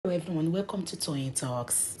everyone, welcome to Toyeen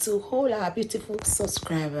Talks. To all our beautiful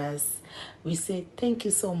subscribers, we say thank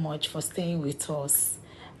you so much for staying with us.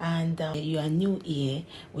 And you are new here,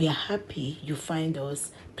 we are happy you find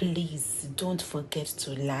us. Please don't forget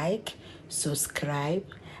to like, subscribe,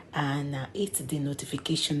 and hit the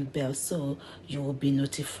notification bell so you will be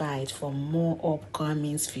notified for more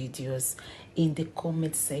upcoming videos. In the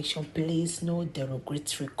comment section, please no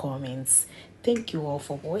derogatory comments. Thank you all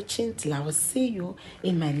for watching. Till I will see you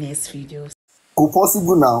in my next videos.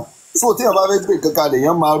 Possible now. So tí a bá fẹ́ gbé kankan lè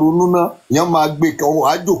yan máa ronú náà, yan máa gbé kan ó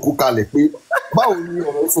àjòkó kalẹ̀ pé báwo ni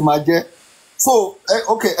ọ̀rọ̀ ṣe máa jẹ́. So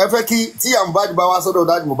okay, ẹ fẹ́ kí tí Mohbad bá wá sọ́dọ̀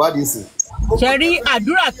Dad Mohbad nsìn. Ṣé rí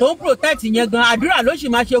àdúrà tó ń protect yẹn gan, àdúrà ló sì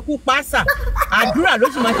máa ṣe kú pásà, àdúrà ló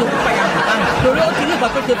sì máa ṣe kú pàyà Mohbad torí ó ti ní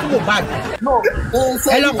nǹkan tó ṣe fún Mohbad.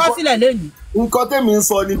 Ẹ lọ kọ sílẹ̀ lẹ́yìn. Nǹkan tèmi ń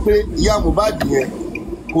sọ ni pé ìyá Mohbad yẹn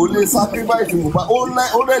kò lè sacrifice Mohbad, ó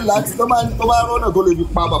rẹ̀ láti tó bá rọ́nà tó lè fi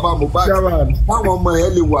pa bàbá Mohbad táwọn ọmọ ẹ̀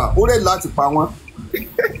lè wà, ó rẹ̀ láti pa wọ́n.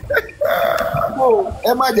 Ẹ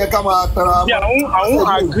má jẹ́ ká máa tara. Àwọn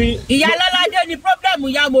agree. Ìyá Lọ́ládé ni problem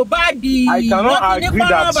ìyá Mohbad. I cannot agree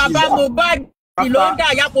that bàbá Mohbad ló ń dá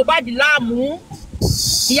ìyá Mohbad láàmú.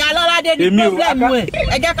 Ìyá Lọ́ládé ni problem ẹ̀.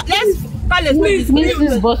 Ẹ jẹ́ ká please,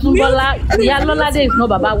 Mrs. Bosumbola, ìyá Lọ́ládé is not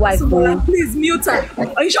Baba wife. Please mute her.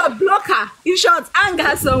 In short, block her. In short, hang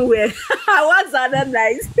her somewhere. What's that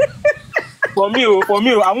nice? For me,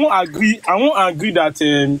 I won't agree that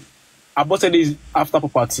Abosede is after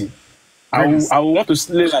property. I will want to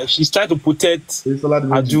say like she's trying to protect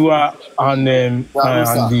Adua and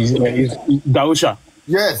Daosha.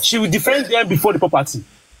 Yes. She will defend them before the property.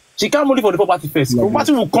 She can't only for the property first. The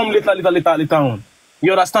property will come later on.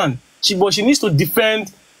 You understand? But she needs to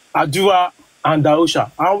defend Adua and Daosha.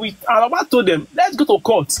 And Baba told them, let's go to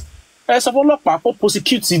court. For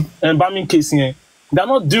prosecuting embalming case here. They're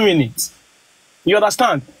not doing it. You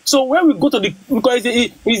understand? So when we go to because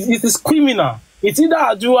it is criminal. It's either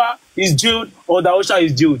Adua is jailed or Daosha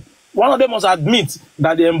is jailed. One of them must admit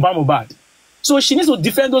that they embalm bad. So she needs to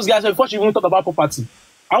defend those guys before she even talk about property.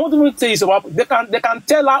 I want to say is about they can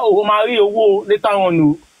tell her marry Whaooo later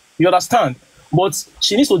on. You understand? But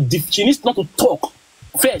she needs not to talk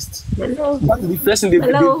first. Hello. That's the first thing they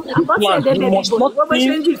plan. You must not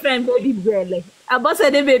think. Defend baby boy.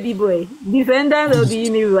 Abosede baby boy. Defender will be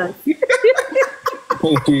universe.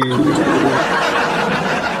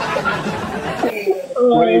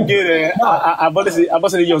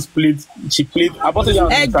 Abosede just played. She played.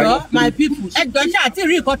 Ẹjọ́, my people. Ẹjọ́ ṣe àti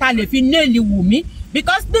rí nǹkan tá lè fi nail Wunmi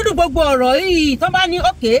because nínú gbogbo ọ̀rọ̀ yìí tó bá ní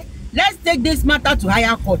okay, let's take this matter to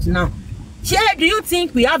higher court now. Do you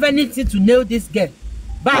think we have anything to nail this girl?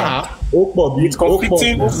 Bye. It's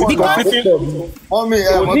conflicting.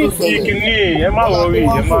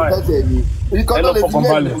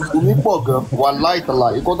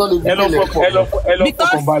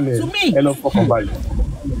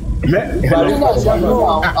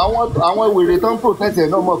 Àwọn wèrè tó ń protest ẹ̀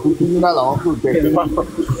náà mọ̀ pé criminal àwọn protest.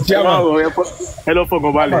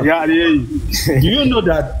 Do you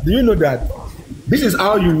know that this is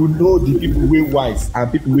how you will know the people who are wise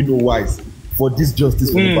and people who know wise for this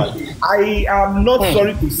justice for Mohbad. I am not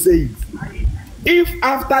sorry to say it. If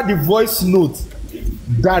after the voice note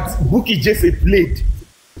that Bukky Jesse played,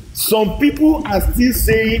 some people are still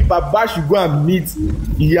saying Baba should go and meet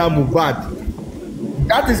Iya Mohbad.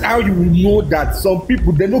 That is how you will know that some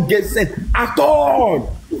people they don't get sent at all.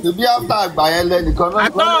 To be after Agbayele,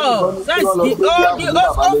 at all. That's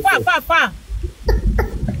far.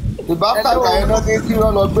 The bàbá kan náà ní kí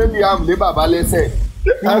wọ́n lọ gbé Liam lé bàbá lẹ́sẹ̀.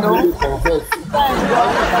 Ta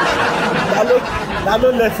ló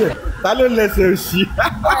lẹ́sẹ̀ òṣì? Ta ló lẹ́sẹ̀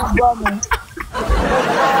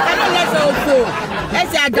òfò?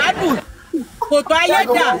 Ẹsẹ̀ àdánù. Kòtò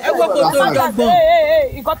ayédà, ẹgbẹ́ kòtò ìjọ̀gbọ̀n.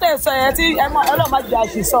 Nǹkan tẹ̀ sọ yẹn tí ọlọ́mọ jẹ́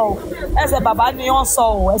àṣìṣọ o. Ẹsẹ̀ bàbá ni wọ́n sọ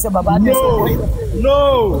o. Ẹsẹ̀ bàbá ni sọ o. No.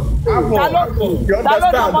 Ta ló ní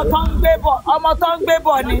ọmọ tó ń gbé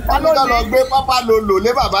bọ̀ ni? Ta ló lọ gbé pápá lolo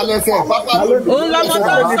lé bàbá lẹ́sẹ̀? Pápá lolo. Òun lọmọ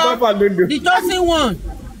tó ń sọ the chosen one.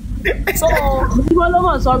 So ìwọ ló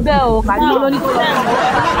mọ̀ sọ bẹ́ẹ̀ o, kàdí ló ní kó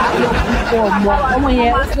lọ ọmọ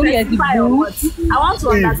yẹn orí ẹ̀ ti burú. I want to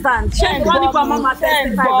understand. Ṣé ìwọ ní kó ọmọ máa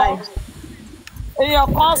testify báyìí? Èèyàn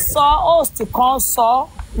kan sọ, host kan sọ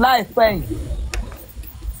láìpẹ́ yìí.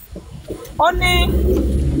 Ó ní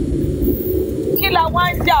kí la wá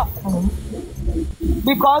ń jà fún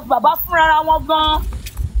because bàbá fúnra wọn gan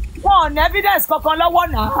wọn ò ní evidence kankan lọ́wọ́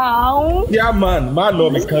náà. Chairman má lọ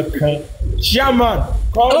mi kankan. Chairman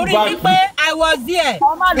come back. Orí wípé I I was there.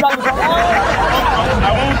 Oh my God.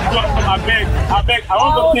 I beg. I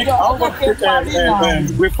want to take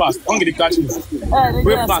breakfast. I want to get the catch me.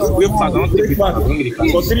 Breakfast. I want to take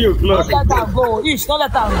breakfast. For 3 o'clock. Don't let her go. Ish, don't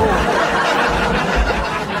let her go.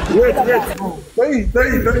 Wait.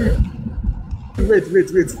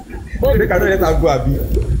 Make I don't let her go, Abi.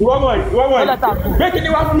 One more. Break any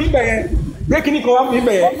one from me, man. Break any one from me,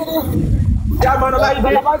 man. Yeah, man, like I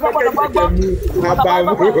want to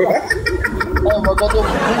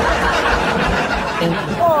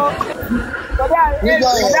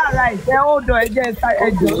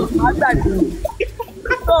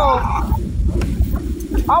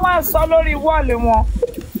lórí wall wọn.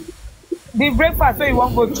 The breakfast wey you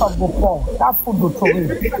wan go chop before that food go throw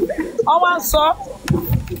away. I want sọ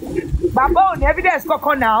bàbá ò ní evidence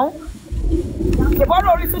kankan now. Ìbọn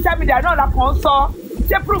lórí social media náà la kàn ń sọ.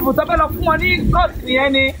 Ṣé proof tó fẹ́ lọ fún wọn ní court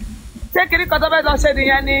nìyẹn ni? Ṣé kiri kan tó fẹ́ lọ ṣe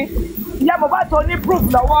nìyẹn ni? Ìyá Mohbad tó ní proof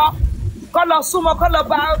lọ́wọ́. Kọ́ lọ súnmọ́ kọ́ lọ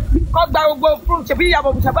bá kọ́ gba gbogbo proof ṣebí ìyá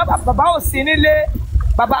Mohbad bàbá ò sí nílé.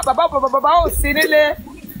 Bàbá ò sí nílé.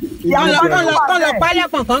 Kọ́ lọ pálẹ̀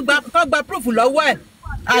kankan gba proof lọ́wọ́ ẹ̀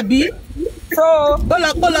àbí? So kó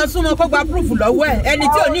lọ súnmọ́ kó gba proof lọ́wọ́ ẹ̀ ẹni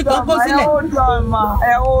tí ò ní nǹkan kó sílẹ̀.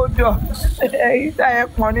 Ẹ ó dọ̀ èyí tẹ̀ ẹ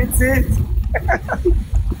pọ̀ ní tí.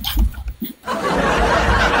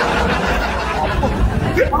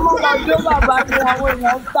 Ọmọ náà jó bàbá ni àwọn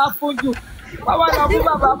èèyàn ń sá fún jù. Bàbá náà fún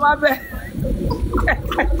bàbá má bẹ̀.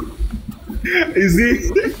 Ìsí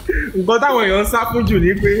nǹkan táwọn èèyàn ń sá fún jù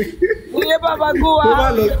ní pé Iye bàbá gún wa.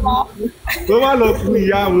 Tó má lọ fún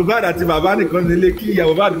ìyá Mohbad àti bàbá nìkan nílé kí ìyá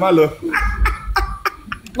Mohbad má lọ.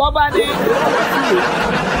 Lọ́ba ni.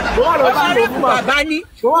 Tó má lọ ṣírò fún bàbá.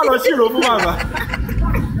 Tó má lọ ṣírò fún bàbá.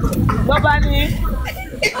 Lọ́ba ni.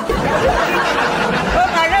 Ó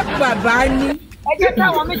máa rẹ́pù bàbá ní. Ẹ jẹ́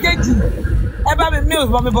káwọn méjèèjì ẹ bá mi milk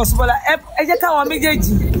bọ́ mi bọ̀ síbọ́lá ẹ jẹ́ káwọn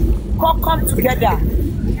méjèèjì kọ́ come together.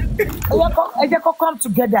 Ẹ jẹ́ kọ́ come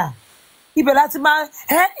together. Ibẹ̀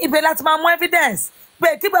láti máa mú evidence. Pé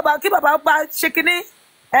kí bàbá bá ṣe kínní.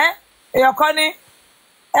 Èèyàn kan ní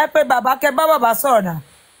ẹ pé bàbá kẹ bá bàbá sọ̀rọ̀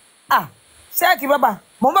náà. Ṣé kí bàbá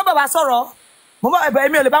mo ń bá bàbá sọ̀rọ̀ mi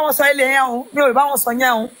ò lè bá wọn sọ ilé yẹn o mi ò lè bá wọn sọ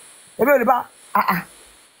yẹn o èmi ò lè bá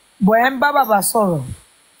bọ̀ ẹ̀ ń bá bàbá sọ̀rọ̀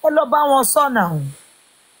ẹ lọ bá wọn sọ náà.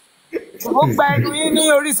 Ó gba ẹnu yín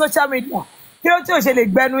ní orí social media kí ló tí ò ṣe lè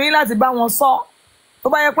gbẹnu yín láti bá wọn sọ tó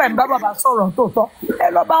bá yẹ pé ẹ̀ ń bá bàbá sọ̀rọ̀ tòótọ́ ẹ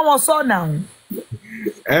lọ bá wọn sọ náà.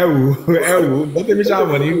 Ẹ wò bọ́tẹ́mí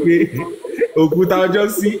ṣàmọ̀ ní pé òkúta ọjọ́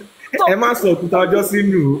sí ẹ má sọ òkúta ọjọ́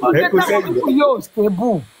sínú ẹ kò sẹ́yìn. Yóò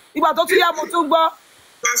stable ìgbà tó tún yá mo tún gbọ́.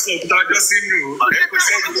 Má sọ òkúta ọjọ́ sínú ẹ kò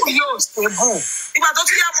sẹ́yìn. Yóò stable ìgbà tó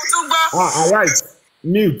tún yá mo tún gbọ́. Alright,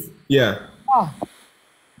 mute, yeah.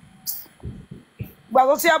 Ìgbà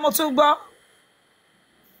tó tún yá mo tún gbọ́.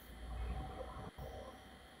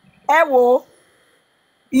 Ẹ wo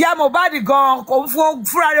ìyá Mohbad gan kò fún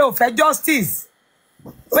fúnra rẹ̀ ò fẹ́ justice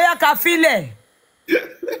bóyá ká filẹ̀.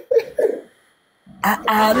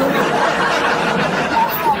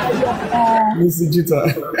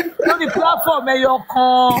 Lórí platform ẹyọ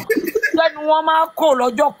kan lẹ́nu wọn máa kó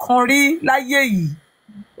lọ́jọ́ kan rí láyé yìí.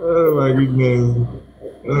 Oh my goodness.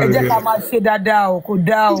 Ẹ jẹ́ ká máa ṣe dáadáa o kò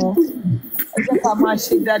dáa o ẹ jẹ́ ká máa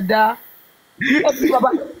ṣe dáadáa.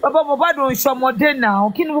 Bàbá Mohbad ò ń ṣọmọdé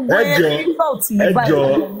náà kí ni gbogbo ẹ ní sọ́ọ̀tì yìí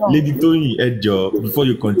báyìí. Lady Toyin ẹ before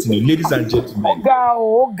you continue ladies and gentlemen.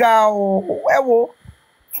 Ó ga o ẹ wo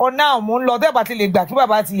for now mo ń lọ tẹ́ bá ti lè gbà kí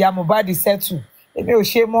bàbá àti ìyá Mohbad settle èmi ò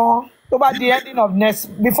ṣe mọ́ tó bá di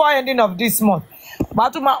before ending of this month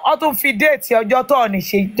wọ́n tún fi déètì ọjọ́ tó ní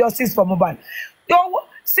ṣe justice for Mohbad.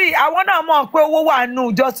 Sí àwọn náà mọ̀ pé owó wà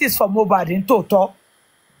nù justice for Mohbad ní tòótọ́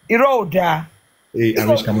irọ́ ò dáa.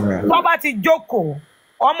 Wọ́n bá ti jókòó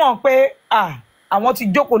wọ́n mọ̀ pé àwọn ti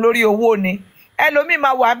jókòó lórí owó ni ẹlòmíì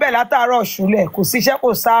máa wà bẹ́ẹ̀ látàárọ̀ ṣúlẹ̀ kò síṣẹ́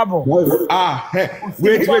kò sáàbọ̀.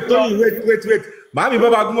 Wait Toyin. Mami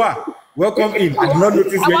Baba Gunwa, welcome in. I did not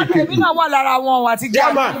notice where you came in.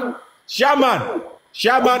 Chairman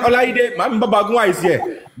Olaide, Mami Baba Gunwa is here.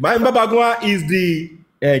 Mami Baba Gunwa is the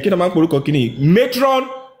matron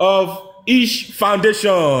of Ish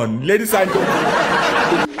Foundation. Ladies and gentlemen.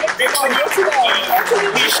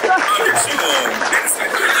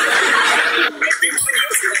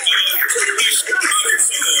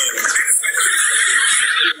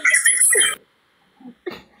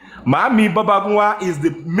 Mami Baba Gunwa is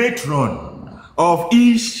the matron of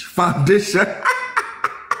Ish Foundation.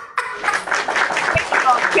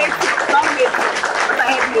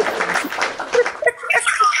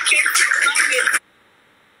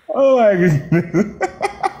 Oh my goodness.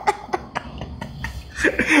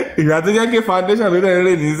 Ìgbà tó jẹ́ kí foundation ló dẹ̀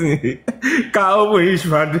rẹ̀ nísìnyí ká open Ish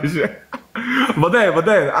Foundation. But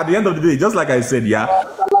then, at the end of the day, just like I said, yeah,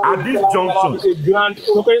 at this junction,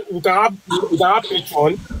 we can have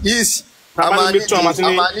patron. Yes. I need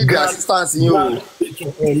the assistance in you.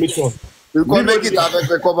 Because make it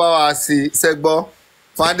affect cover us segbo.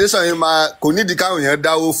 Foundation yìí máa kò ní di káwọn èèyàn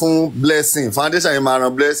dáwó fún blessing. Foundation yìí máa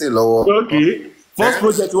ran blessing lọ́wọ́. Okay. First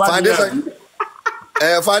project wa ni.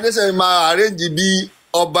 Foundation yìí máa arrange bí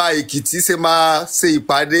Ọba Èkìtì ṣe máa ṣe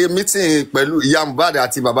ìpàdé meeting pẹ̀lú ìyá Mohbad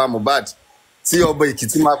àti bàbá Mohbad tí Ọba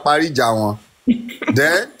Èkìtì máa parí ìjà wọn.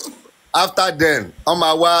 Then after then wọ́n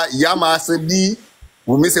máa wá ìyá máa ṣe bí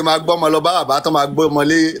Wùmí ṣe máa gbọ́ ọmọ lọ bá bàbá tó máa gbọ́ ọmọ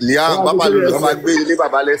lé Liam bàbá lórí wọ́n máa gbé ilé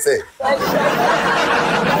bàbá lẹ́sẹ̀.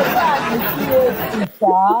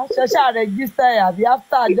 Ṣẹ̀ṣẹ̀ register àbí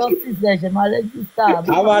after justice ẹ̀ ṣe máa register.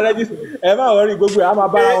 A máa register ẹ má wọrí gbogbo ẹ̀ a máa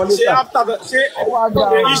bára wọn ṣé after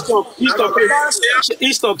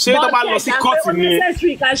e-stock ṣé tó bá lọ sí court ni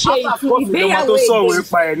after court ni ọmọ tó sọ̀rọ̀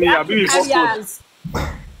nípa ẹ̀ ni àbí before court.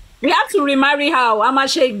 We have to remarry how a máa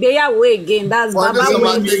ṣe ìgbéyàwó again. That's baba wey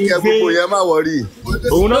máa gbé gbogbo yẹn má wọrí.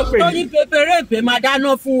 Òun náà pè ní pèpèrèpè máa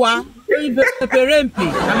dáná fún wa. Pèpèrèpè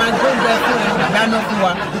a máa gbé oúnjẹ fún ẹ máa dáná fún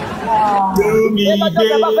wa. Túmi gbé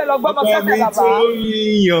ọkọ mi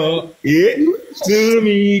túmi yàn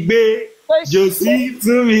túmi gbé jòsí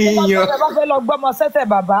túmi yàn. Ẹ bá fẹ́ lọ gbọ́mọ sẹ́tẹ̀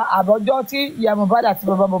bàbá àbọ̀jọ́ tí ìyá Mohbad àti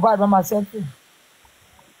bàbá Mohbad bá máa sẹ́tẹ̀.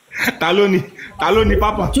 Ta ló ní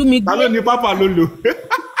pápá? Ta ló ní pápá ló lò?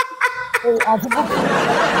 Ta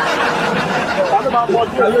ló máa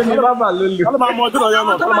mọ ọdún ọ̀yọ́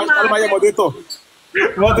náà? Ta ló máa yẹ moderator?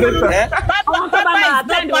 Àwọn tó bá máa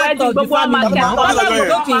attend wedding gbogbo ọmọ àti àwọn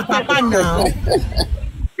papa náà.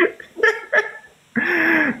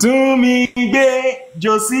 Túmi gbé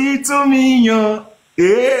jòsí túmi yàn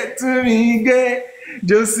túmi gbé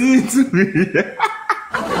jòsí túmi yàn.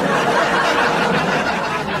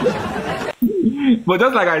 But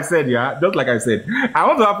just like I said, I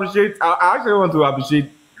want to appreciate. I actually want to appreciate.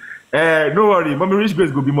 No worry, Mommy Rich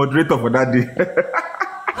Grace will be moderator for that day.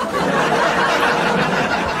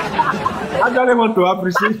 I actually want to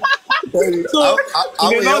appreciate. So,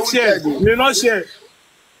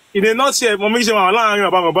 in a nutshell, Mommy Rich máa láàrin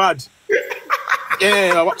bàbá Mohbad.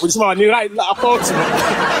 Òjì máa ní right apọ́ọ̀tì.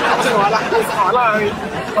 Àwọn máa láàrin.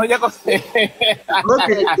 Okay,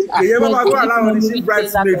 èyí bàbá gbọ́ aláwọ̀ ní sí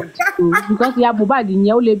bridesmaid. Because ìyá Mohbad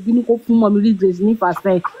yẹn ó lè bínú kó fún Mommy Rich Grace ní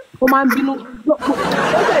fàṣẹ. Ó máa ń bínú.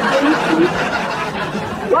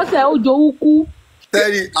 Lọ́sẹ̀ ó jowú kú.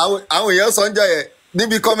 Tẹ́lí àwọn èèyàn sọ ń jọ yẹn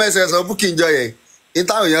níbi comment section booking jọ yẹn. Ní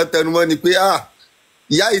táwọn èèyàn tẹnumọ́ ni pé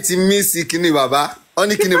ìyá yìí ti mí sí kíní bàbá. Wọ́n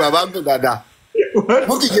ní kíní bàbá gùn dáadáa.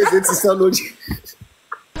 Booking gèsè ti sọ lórí.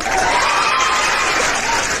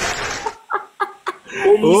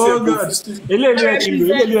 Oh God! Eléyìí ẹ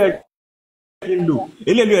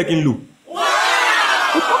kí n lò.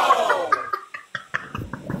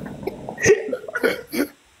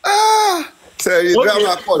 Sẹ́yìn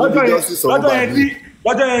drama pọ̀ níbi jọ́sí sọ̀rọ̀ báyìí.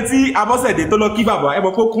 Lọ́jọ́ yẹn tí Abọ́sẹ̀dé tó lọ kí bàbá ẹ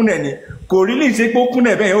mọ̀ kó kúnlẹ̀ ni kò rí lè ṣe pé ó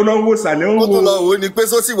kúnlẹ̀ bẹ́ẹ̀ ó lọ ń wò sàlẹ̀ ó ń wò. Ó tó lọ wò ó ni pé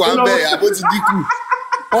sósì wà ń bẹ̀ àbó ti dínkù.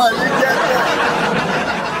 Wọ́n ní jẹ́ bẹ́ẹ̀.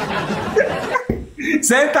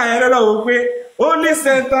 Sẹ́ńtà yẹn lọ́wọ́ wò pé ó ní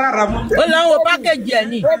sẹ́ńtà Ramon. Ó lọ wo pákéjì ẹ̀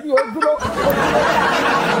ní.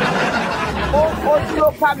 Ó dúró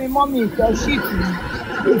ká mi mọ́ mi ìfẹ́ ṣíìtì.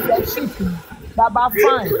 Bàbá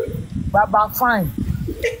fine.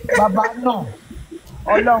 Bàbá náà.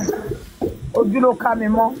 Ọlọ́run. Ó dúró ká mi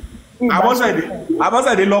mọ́.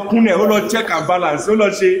 Abọ́sẹ̀dé lọ kúnlẹ̀ ó lọ check and balance ó lọ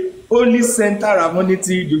ṣe only center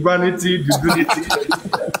harmonity dubanity dudunity.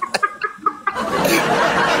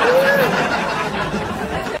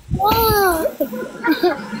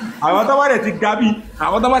 Àwọn tó bá dẹ̀ ti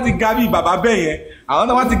ga bí bàbá bẹ́ẹ̀ yẹn wọ́n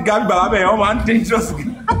máa ń dangerous.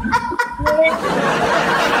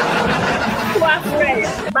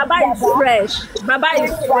 Baba is fresh.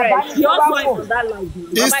 You also for that life.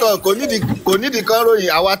 Easton kò nídìí kan ròyìn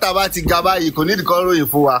àwa tá a bá ti ga báyìí kò nídìí kan ròyìn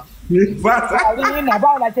fún wa. Àrí yín náà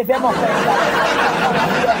báwo la ṣe fẹ́ mọ̀ fẹ́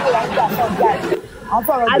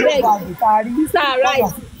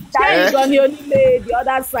ṣé ìjọ ni onílé the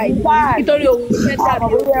other side nítorí òun fẹ́ dàbí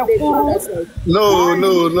onílé the other side. No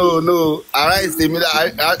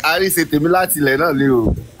àríṣe tèmi láti ilẹ̀ náà ni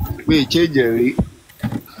o pé change rí.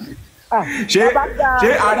 Ṣé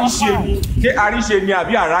àríṣe ni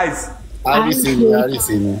àbí arise? Àríṣe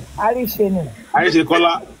ni. Àríṣe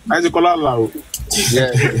Kọ́lá là o.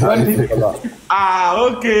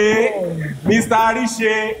 Okay, Mr.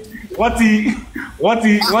 Àríṣe wọ́n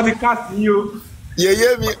ti cast yín o. Yèyé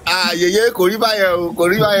mi yèyé kò rí báyẹn o.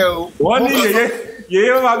 Wọ́n ní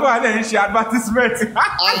yèyé ó máa gbọ́ àdé ń ṣe advertisement.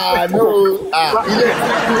 No.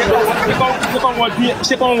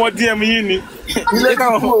 Ṣé kọ́ wọ́n DM yín ni?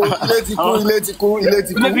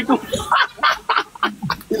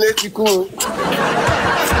 Ilé ti kú.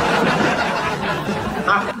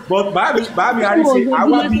 But bàámi àríṣe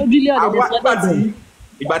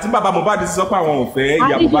ìgbà tí bàbá Mohbad sọ pé àwọn ò fẹ́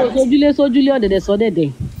ìyá Mohbad. Àdìsí sójúlé ọ̀dẹ̀dẹ̀ sọ́dẹ̀dẹ̀.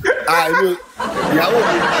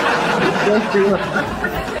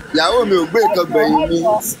 Ìyàwó mi ò gbé nǹkan gbẹ̀yìn mi.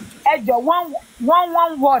 Ẹ jọ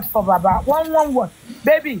one word for Baba. One word.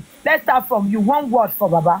 Baby, let's start from you. One word for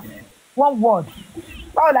Baba. One word.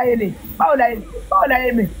 Báwo la yé lè?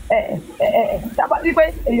 Tábà ní pé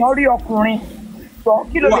èèyàn rí ọkùnrin. Sọ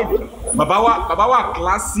kí ló lè dé? Bàbá wa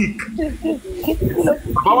classic.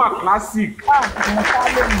 Bàbá wa classic. Mo ká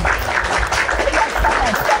lónìí.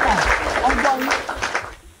 Ọgbọ́n yín.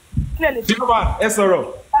 Kí lè lè fi? Bàbá ẹ sọ̀rọ̀.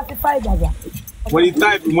 Classify Baba. When you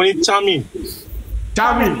type, charming.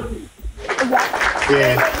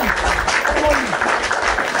 Yeah.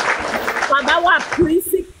 Bàbá wa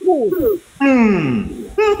principal.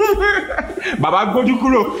 Bàbá gbójú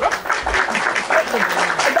kúrò.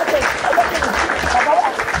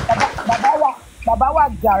 Bàbá wa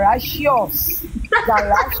garacious.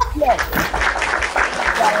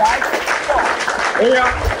 Oya,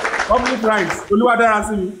 public rights. Olúwadára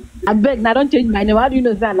sí mi. Abeg, na don change my name. How do you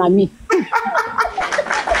know that na me?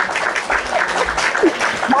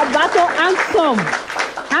 Bàbá tó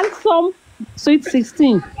handsome, sweet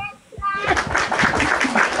 16.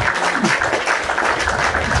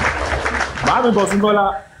 Bàbá mi bọ̀ sí Bọ́lá.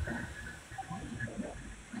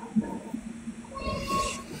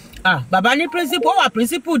 Bàbá ní principal wà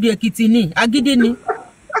principal di Èkìtì ni agídí ni.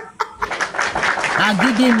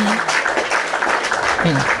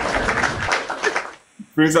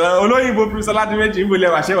 Olóyìnbó Prince Ọládìméjì ń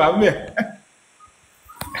bolẹ̀ wàṣẹ́ wà mẹ́.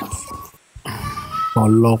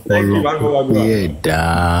 Ọlọ́pọlọ pípé ẹ̀dá.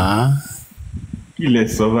 Kí lẹ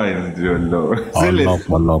sọ báyìí ní ọlọ́?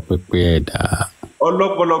 Ọlọ́pọlọ pípé ẹ̀dá.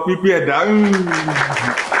 Ọlọ́pọlọ pípé ẹ̀dá.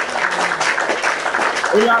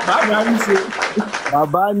 Ó yá bàbá mi ṣe.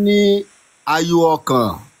 Bàbá ní ayọ̀ ọkàn.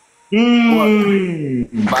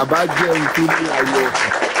 Bàbá jẹ́ ohun tó ní ayọ̀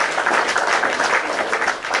ọkàn.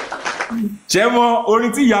 Ṣé mọ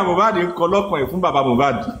orin tí ìyá Mohbad ń kọ lọ́kàn ẹ̀ fún bàbá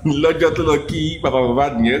Mohbad lọ́jọ́ tó lọ kí bàbá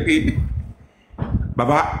Mohbad yẹn pé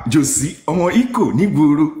bàbá Jòsí ọmọ Ìkò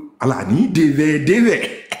nígboro Àlàní débẹ̀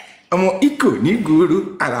ọmọ Ìkò nígboro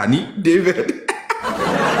Àlàní débẹ̀.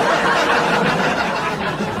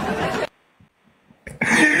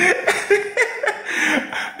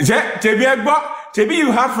 Ṣebí ẹ gbọ́ ṣebí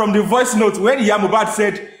you heard from the voice note when ìyá Mohbad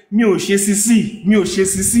said mi ò ṣe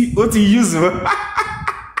sisi ó ti use wọn.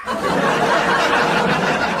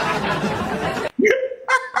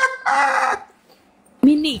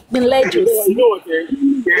 Mini ìpínlẹ̀ Jòsí.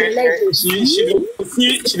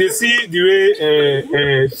 She dey see the way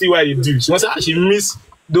see what you do. She wants she miss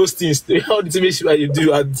those things. All the things she you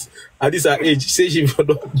do at this her age. She say she for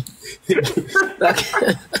not.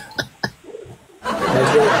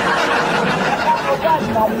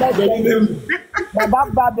 Bàbá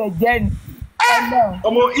bàbẹ̀ jẹ́ ni.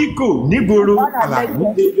 Ọmọ Ìkò nígboro Àlàní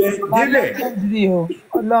débẹ̀.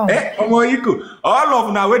 Ọmọ Ìkò all of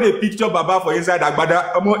una wey dey picture Baba for inside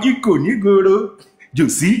agbada ọmọ Ìkò nígboro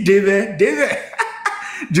Jòsí débẹ̀.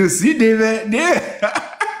 Jòsí débẹ̀.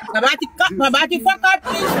 Bàbá ti fọ́ká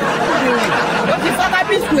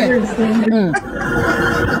písù ẹ̀.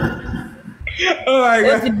 Oh my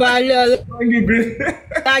God. Ó ti bá a lé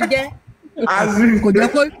ọlọ́jẹ́.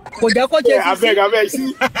 Kò jẹ́ kó ṣe sí. Abeg,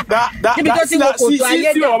 see that Níbi tó ti wo kòtò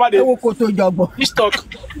ayé jẹ́ owó kòtò jọ̀gbọ̀n. Each talk.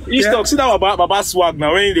 See that Baba swag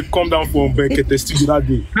now when they come down from Bekete studio that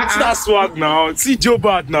day. See that swag now. See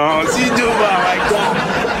Mohbad now. See Mohbad, my God.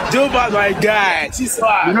 Mohbad, my guy. See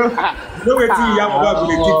swag. You know wetin ìyá Mohbad go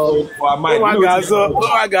dey keep for her mind. Oh my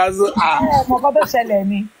God. Ọmọ kan tó ṣẹlẹ̀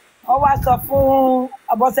ni ó wá sọ fún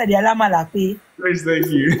Abọ́sẹ̀dé Alámàlà pé Thank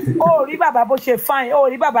you. ó rí bàbá bó ṣe fine ó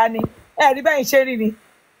rí bàbá ni ẹ rí bẹ́ẹ̀ ṣe rí ni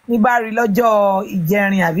ní bá rí lọ́jọ́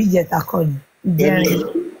ìjẹrin àbí ìjẹta kọ́ ni ìjẹrin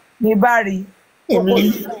ní bá rí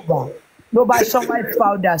ló bá ṣán white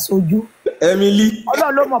powder sójú. Emily.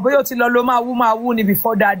 Ọlọ́run ló mọ̀ bóyá ó ti lọ ló máa wú ni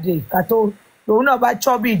before that day kàtó lòun náà bá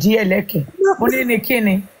chọ́bì díẹ̀ lẹ́kẹ̀ mo ní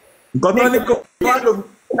kíni. Nǹkan tó ní kó wá lò.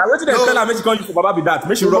 Na wetin dem tell her make she come use for Baba be that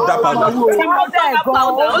make she rub that powder. Ó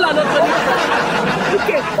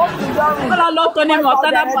lọ tó ní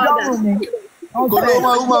ọ̀tọ́dá powder. Kò ló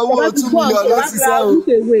máa wú 2 million ló ṣiṣẹ́ o.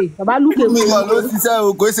 2 million ló ṣiṣẹ́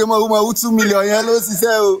o. Kò ṣe máa wú 2 million yẹn ló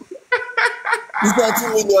ṣiṣẹ́ o. Iṣẹ́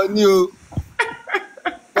 2 million ni o.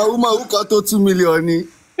 Máa wú kan tó 2 million ni.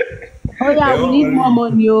 Oh yeah, we need more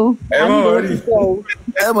money, oh. I need more people.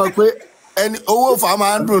 ẹ mọ̀ pé ẹni owó fà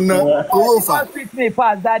máa ń dùn náà owó fà. What fit me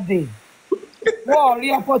pass that day? Wọ́n rí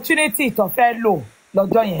opportunity tó fẹ́ lò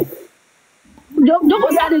lọ́jọ́ yẹn. Jókòó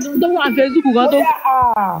jáde tó wà Facebook kan tó.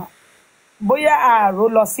 Bóyá ààrò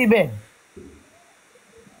lọ síbẹ̀.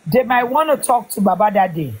 They might want to talk to Baba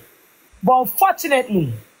that day. But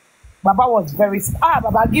unfortunately, Baba was very...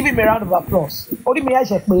 Baba, give him a round of applause. Orí mi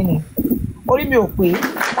ẹ̀ṣẹ̀ pé ni. Orí mi ò pé.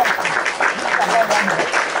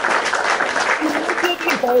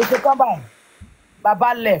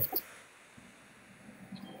 Baba left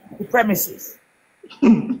the premises.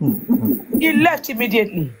 He left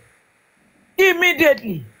immediately.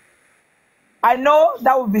 Immediately. I know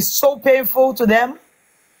that would be so painful to them.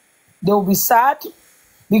 They will be sad.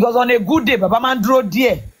 Because on a good day, Baba man draw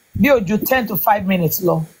dear. Be oju 10 to 5 minutes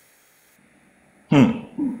long.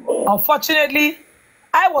 Unfortunately,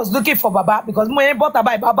 I was looking for Baba because my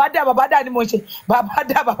Babada,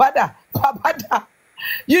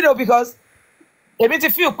 you know, because if you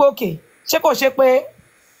feel okay, check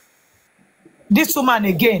this woman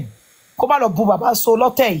again. Come on, Baba so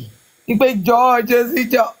lotte.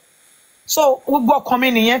 So we go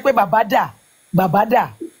coming in Babada.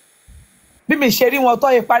 Bí mi ṣe rí wọn tó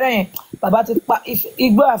ìparẹ́ yẹn, bàbá ti pa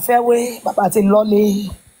igbó àfẹ́wé, bàbá ti lọ́lé.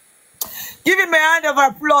 Give him a hand of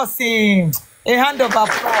applause. A hand of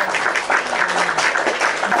applause.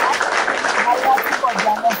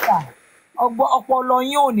 Ọpọlọ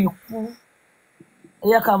yín ò ní kú. Ẹ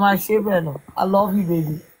yẹ ká máa ṣe bẹ́ẹ̀ lọ. I love you,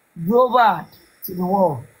 baby. Go back to the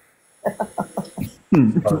world.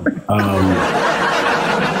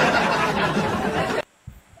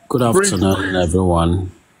 Good afternoon,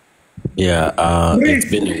 everyone. Yeah, it's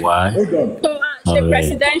been a while. So,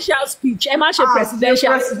 presidential speech. Emma,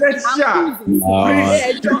 presidential.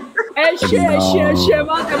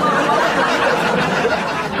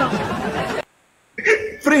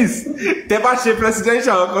 Prince, t'es pas chez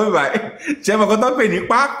presidential, come by. J'aime quand on fait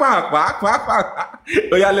quack.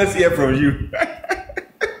 Oh yeah, let's hear from you.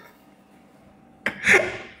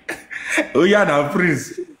 Oh yeah, now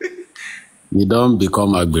Prince. You don't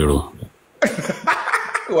become Agbero.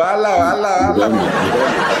 Wala.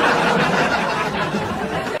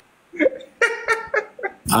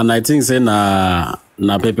 And I think say na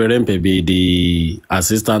Peperempe be the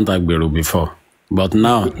assistant Agbero before, but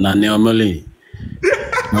now na Neomoli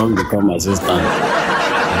don't become assistant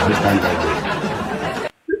Agbero.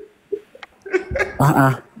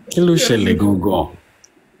 Kí ló ṣẹlẹ̀ gangan?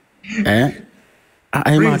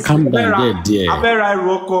 I ma calm down there. Avera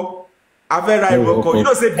Iroko. You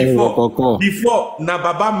know, say before na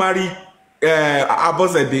Baba marry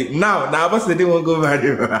Abosede. Now na Abosede won't go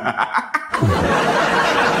marry.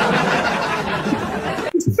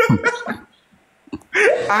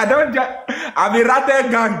 I don't just. I be rather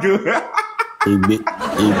gang.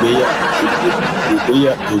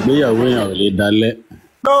 Ìgbéyàwó yẹn ò lè dalẹ̀.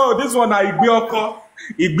 No, this one na Igbeoko.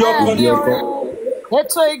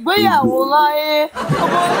 Ètò ìgbéyàwó láyé.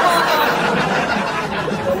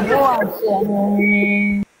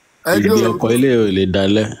 Ìgbéyàwó ilé ò lè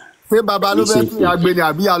dalẹ̀. Ṣé bàbá ló fẹ́ tún ìyá gbé ni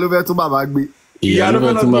àbí ìyá ló fẹ́ tún bàbá gbé? Ìyá ló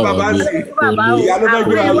fẹ́ tún bàbá gbé.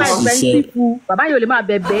 Bàbá yóò lè máa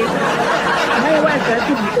bẹ̀bẹ̀. Bàbá yóò wá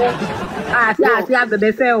expensive fẹ́. Àti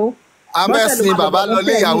abẹ̀bẹ̀ fẹ́ o. Abẹ́sìn bàbá lọ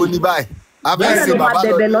lé ìyàwó ní báyìí. Abẹ́sìn bàbá lọ.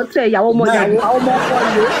 Bẹ̀bẹ̀ lọ́tẹ̀ ìyàwó ọmọ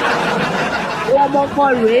ọkọ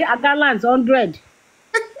rèé agallant 100.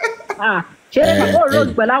 Ṣé bàbá ò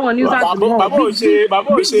ròdù pẹ̀lú àwọn news àti wọn? Bàbá ò ṣe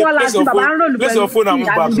bàbá ń ròdù pẹ̀lú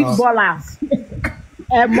big ballers.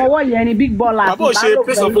 Mọ̀wọ́ yẹn ni big ballers. Bàbá ò ṣe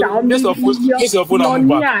place of phone and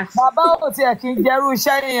Mohbad. Bàbá ò tiẹ̀ kí n jẹ́rú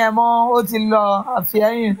iṣẹ́ yẹn mọ́, ó ti lọ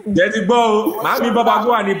àfihàn. Jẹ́ ti gbọ́ o, màá mi bàbá tó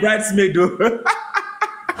wà ní bridesmaid o.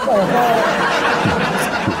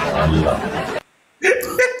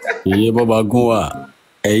 Iye bàbá gún wa,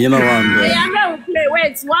 ẹ̀yin náà wà ń bẹ̀. Ẹ̀yà mẹ́rin play,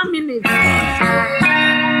 wait 1 minute.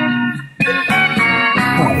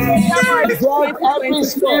 Every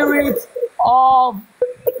spirit of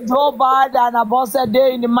Mohbad and Abosede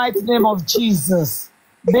in the mighty name of Jesus.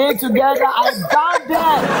 They together, I bound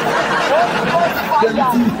them.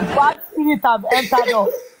 Bad spirit have entered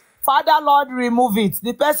us. Father, Lord, remove it.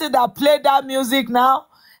 The person that played that music now,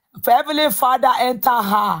 Heavenly Father, enter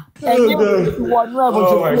her.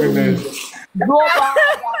 Oh my goodness.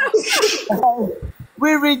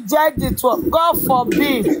 We reject it. God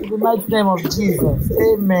forbid. In the mighty name of Jesus.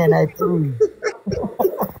 Amen. I pray.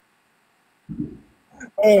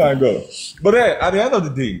 Oh my God. But then, at the end of the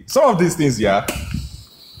day, some of these things,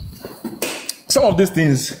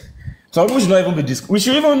 some people should not even be we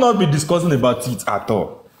should even not be discussing about it at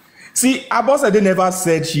all. See, Abosede never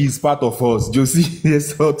said she is part of us. Josie,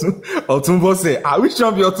 yes, Otunbose. Which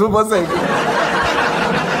one be Otunbose again?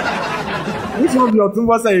 Which one be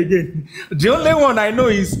Otunbose again? The only one I know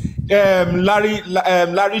is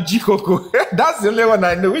Larry G. Coco. That's the only one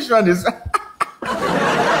I know. Which one is?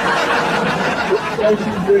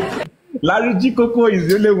 Larry G. Coco is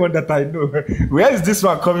the only one that I know. Where is this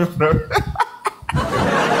one coming from?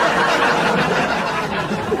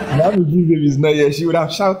 Larry G. Baby is not here. She would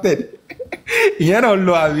have shouted. You don't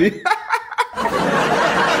know me.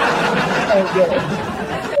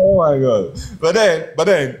 Oh my God. But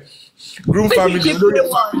then, groom family.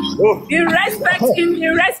 Oh. In respect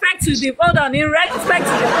to the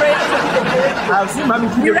prayer, I've seen Mami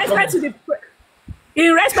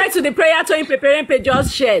in respect to the prayer Toyin Peperempe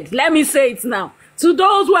just shared, let me say it now. To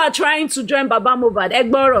those who are trying to join Baba Mohbad,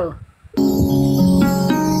 Egboro.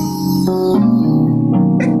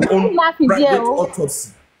 On private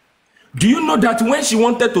autopsy. Do you know that when she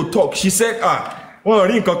wanted to talk, she said,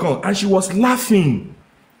 and she was laughing.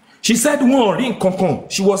 She said,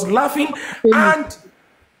 she was laughing, and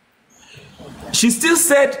she still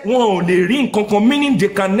said, meaning they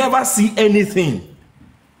can never see anything.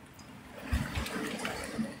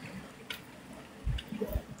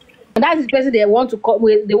 And that is the person they want to come.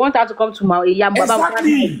 They want her to come to my Baba.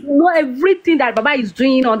 Exactly. Know everything that Baba is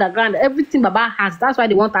doing on the ground. Everything Baba has. That's why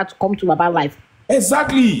they want her to come to Baba life.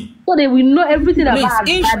 Exactly. So they will know everything about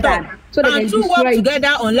that. So they can two work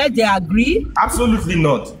together unless they agree? Absolutely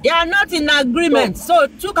not. They are not in agreement. So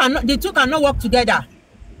the two cannot work together.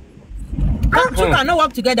 Two cannot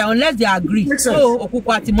work together unless they agree. So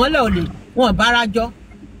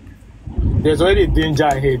there's already a danger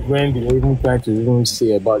ahead when they even try to even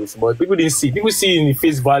say about this. But people didn't see. People see it in the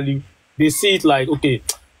face value. They see it like, okay,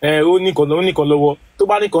 only Kolowo,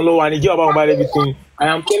 Tobani Kolowo, and he gave about everything. I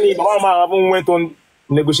am telling you, Mama even went on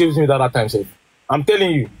negotiating with that time. Sir. I'm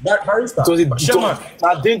telling you. It was a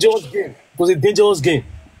dangerous game. It was a dangerous game.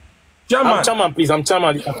 Chairman, please. I'm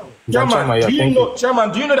chairman.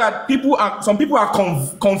 Chairman, do you know that some people are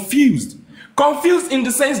confused? Confused in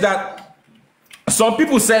the sense that some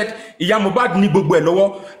people said Mohbad ni gbogbo ẹ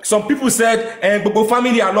lọ́wọ́. Some people said gbogbo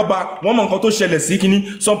family aloba wọ́n mọ nǹkan tó ṣẹlẹ̀ sí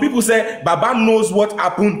kíní. Some people said Baba knows what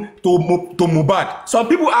happened to Mohbad. Some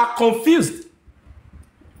people are confused.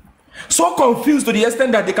 So confused to the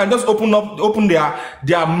extent that they can just open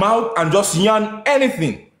their mouth and just yarn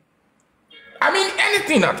anything. I mean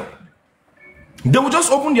anything at all. They will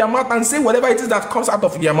just open their mouth and say whatever it is that comes out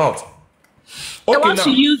of their mouth. Okay, they want to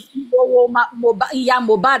use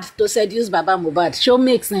Mohbad to seduce Baba Mohbad. Sure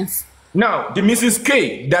makes sense. Now, the Mrs.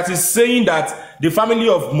 K that is saying that the family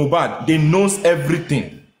of Mohbad, they knows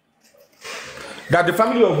everything. That the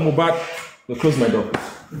family of Mohbad, close my door.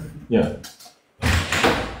 Yeah.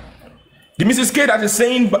 The Mrs. K that is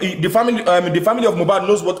saying the family of Mohbad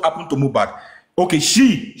knows what happened to Mohbad. Okay,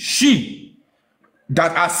 she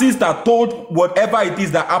that her sister told whatever it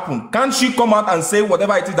is that happened. Can't she come out and say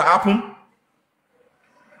whatever it is that happened?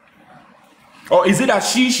 Or is it that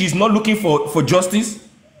she's not looking for justice?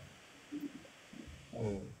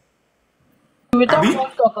 We talk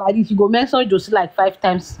like this. You go mention Josie like 5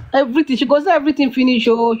 times. Everything. She goes, everything finish.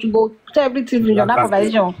 Oh, she go say everything finish on that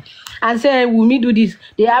conversation. And say, will me do this?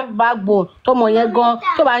 They have backbone. Tomo yegon.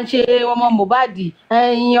 To banche omo Mohbad.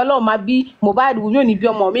 Yolo mabi Mohbad. Will you be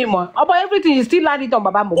omo me mo? But everything is still landing on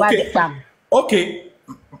Baba Mohbad. Okay.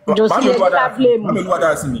 Josie blame.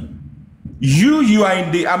 You are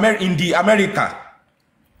in the America.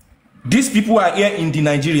 These people are here in the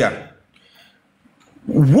Nigeria.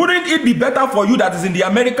 Wouldn't it be better for you that is in the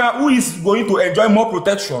America who is going to enjoy more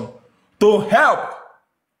protection to help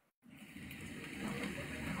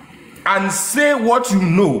and say what you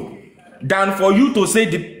know than for you to say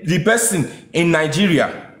the person in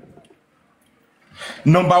Nigeria?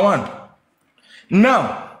 Number one.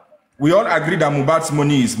 Now, we all agree that Mohbad's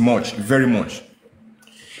money is much, very much.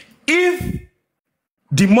 If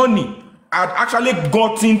the money had actually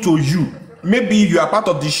gotten to you, maybe you are part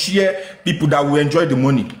of the sheer people that will enjoy the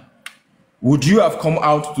money, would you have come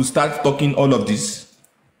out to start talking all of this?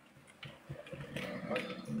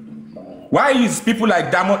 Why is people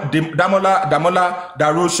like Damola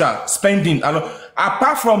Darosha spending?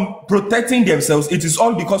 Apart from protecting themselves, it is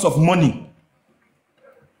all because of money.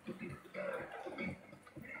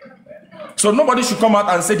 So nobody should come out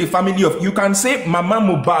and say the family of... You can say Mama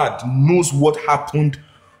Mohbad knows what happened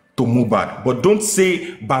to Mohbad, but don't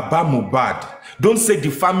say Baba Mohbad. Don't say the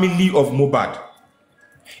family of Mohbad.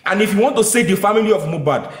 And if you want to say the family of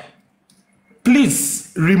Mohbad,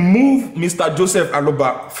 please remove Mr. Joseph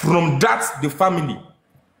Aloba from the family.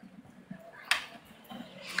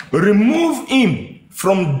 Remove him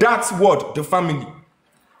from that word, the family.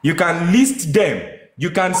 You can list them. You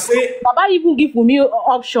can say. Baba even give me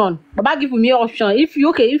option. Baba give me option. If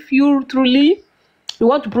you truly you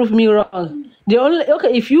want to prove me wrong,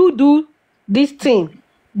 if you do this thing,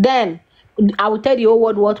 then I will tell the whole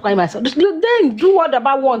world what I myself. Then do what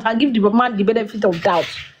Baba wants and give the man the benefit of doubt.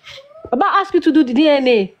 Baba ask you to do the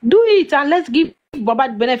DNA, do it, and let's give Baba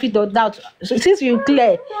the benefit of doubt. So since you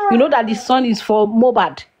clear, you know that the son is for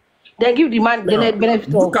Mohbad. Then give the man the benefit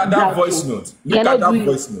of doubt. Look at that voice note. Look at that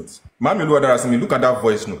voice note. Mami Luadarasimi, look at that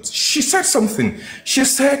voice note. She said something. She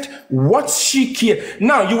said what she cared.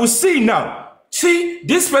 Now you will see now. See,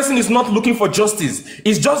 this person is not looking for justice.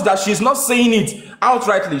 It's just that she's not saying it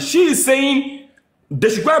outrightly. She is saying they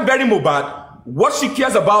should go and bury Mohbad. What she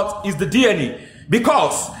cares about is the DNA.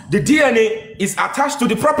 Because the DNA is attached to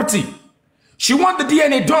the property. She wants the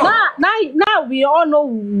DNA done. Now we all know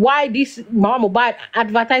why this Mohbad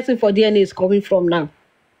advertising for DNA is coming from now.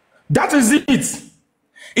 That is it.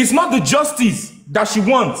 It's not the justice that she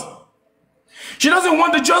wants. She doesn't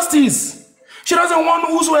want the justice. She doesn't want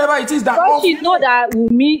whosoever it is that. But she know that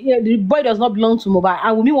Wunmi, the boy does not belong to Mohbad,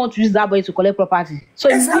 and Wunmi want to use that boy to collect property. So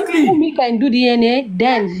exactly. If Wunmi can do DNA,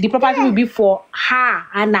 then the property will be for her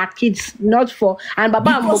and her kids, not for. And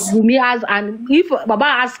Baba and Wunmi has, and if Baba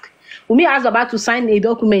asks, Wunmi asks Baba to sign a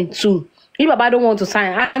document too. If Baba don't want to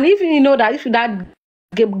sign, and if you know that if that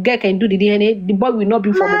girl can do the DNA, the boy will not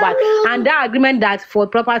be for Mohbad. And that agreement that for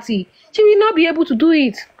property, she will not be able to do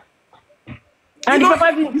it. And you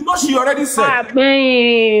know she already said.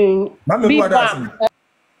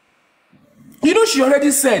 You know she already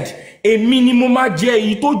said a minimum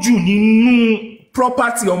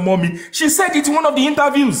property or mommy. She said it in one of the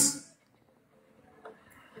interviews.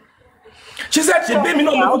 She said she baby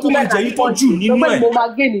no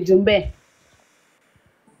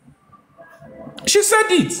She said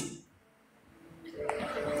it.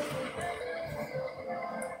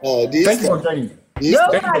 Thank you for joining.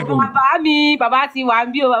 Baba ti wà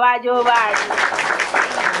nbí o, Baba jo ba.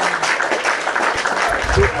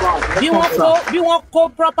 Bí wọ́n kó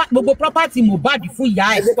gbogbo property Mohbad fún ìyá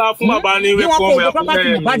ẹ̀. Fún bàbá ní ìwé kan property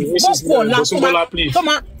Mohbad fún kò la tó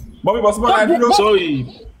ma. Bobby Bosman, sorry.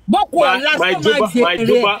 Boko la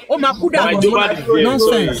ó máa kú dà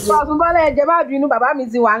nonsense. Bọ́sùnbọ́lá ẹ̀jẹ̀ bá bínú bàbá mi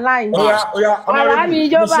ti wà online. Bàbá mi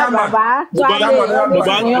jó bàbá tó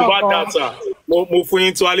Mohbad data. Mo fún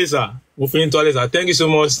yín tó Alisa. Thank you so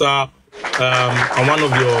much, sir. I'm one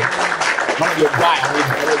of your guys.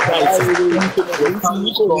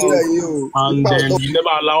 And then you never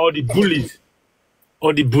allow all the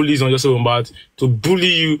bullies on your social media to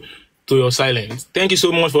bully you to your silence. Thank you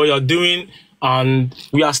so much for what you're doing, and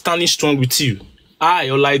we are standing strong with you.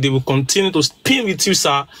 They will continue to spin with you,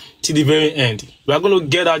 sir, till the very end. We are going to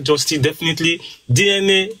get that justice, definitely.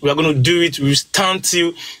 DNA, we are going to do it. We will stand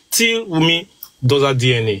till Wunmi does that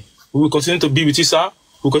DNA. We will continue to be with you, sir.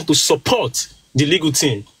 We will continue to support the legal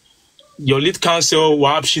team. Your lead counsel,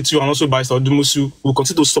 Whaooo Shitu, and also by Dumusu, we will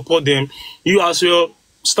continue to support them. You as well,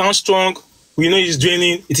 stand strong. We know it's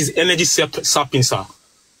draining. It is energy sapping, sir.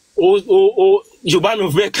 You buy me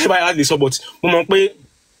very clever at this, but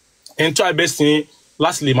and try best thing.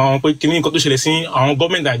 Lastly, my our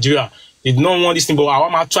government Nigeria did not want this thing, but I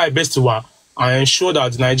want to try best to and ensure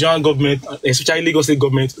that the Nigerian government, especially Lagos State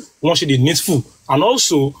government, wants to be needful. And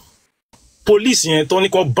also, police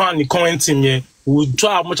ban the current team will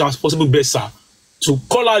try as much as possible best, sir, to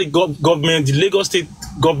call out the government, the Lagos State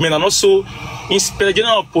government, and also Inspector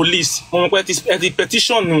General of Police. The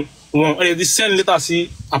petition, they send letters to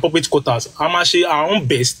appropriate quarters. I'm actually our own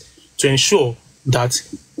best to ensure that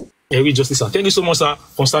there is justice, sir. Thank you so much, sir,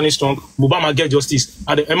 for standing strong. Mohbad get justice.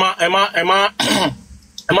 Emma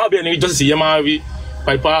be any justice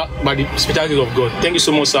by the speciality of God. Thank you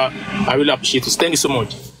so much, sir. I really appreciate it. Thank you so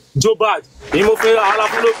much. Joe Bad, I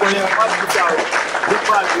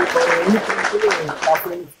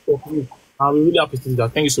really appreciate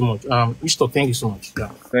that. Thank you so much. Thank you so much. Yeah.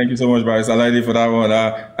 Thank you so much, Bryce. I like it for that one.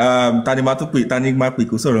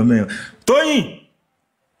 Tony!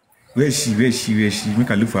 Where is she? Make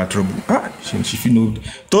her look for her trouble. She feel no.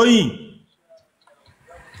 Tony!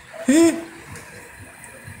 Hey!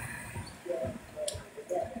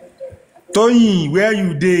 Tony, where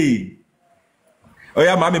you dey? Oh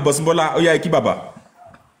yeah, Mami Bosumbola. Oh yeah, Iki Baba.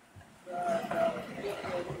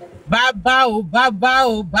 Bàbá o,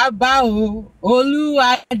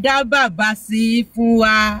 Olúwa dá bàbá sí fún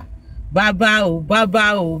wa. Bàbá o,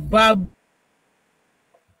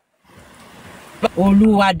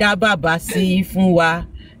 Olúwa dá bàbá sí fún wa.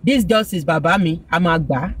 This justice bàbá mi, a máa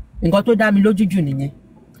gbà. Nǹkan tó dá mi lójú jù nìyẹn.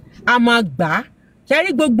 A máa gbà. Ṣé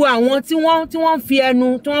rí gbogbo àwọn tí wọ́n fi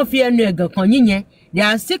ẹnu ẹ̀gàn kan yín yẹn, they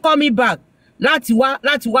are still coming back láti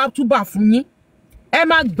wá túbà fún yín. Ẹ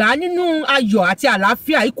máa gbà nínú ayọ̀ àti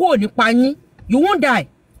àlàáfíà, ikú ò ní pa yín. You won't die.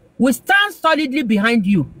 We stand solidly behind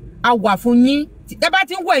you. A wà fún yín. Tẹ́ bá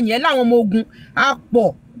ti ń wọ ẹ̀yìn láwọn ọmọ ogun, a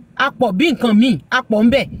pọ̀ bí nǹkan míì, a pọ̀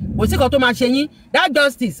ńbẹ̀. Kò sí kan tó máa ṣe yín. That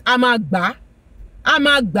justice, a máa gbà.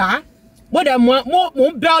 Mo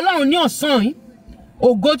ń bẹ Ọlọ́run ní ọ̀sán yìí.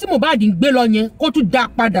 Ògo tí Mohbad ń gbé lọ yẹn kó tún dá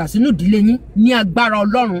padà sínú ìdílé yín ní agbára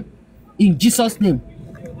Ọlọ́run. In Jesus' name.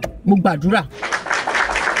 Mo gbàdúrà.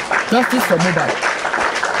 Justice for Mohbad.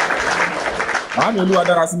 Màámi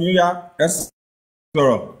Olúwadarasími ó yá ẹ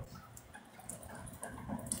sọ̀rọ̀.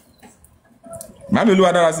 Màámi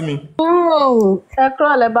Olúwadarasími. Ẹ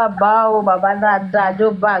kúrò lẹ́ bàbá o, bàbá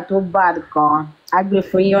dáadáa, tó bad kan. A gbé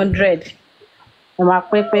fún 100. Ẹ máa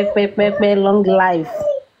pé long life.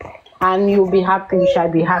 And you'll be happy, you shall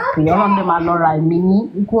be happy. Ọlọ́run dẹ̀ máa lọ ra ẹ̀mí yín,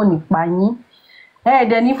 ikú ò ní pa yín.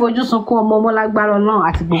 Dẹ̀ ní fojú sunkún ọmọ lágbára Ọlọ́run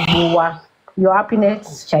àti gbogbo wa. Your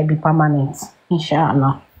happiness shall be permanent,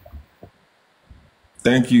 inshallah.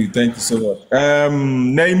 Thank you so much.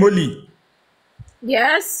 Naimoli.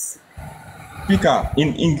 Yes. Speaker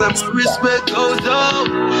in respect goes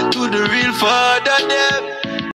out to the real father them.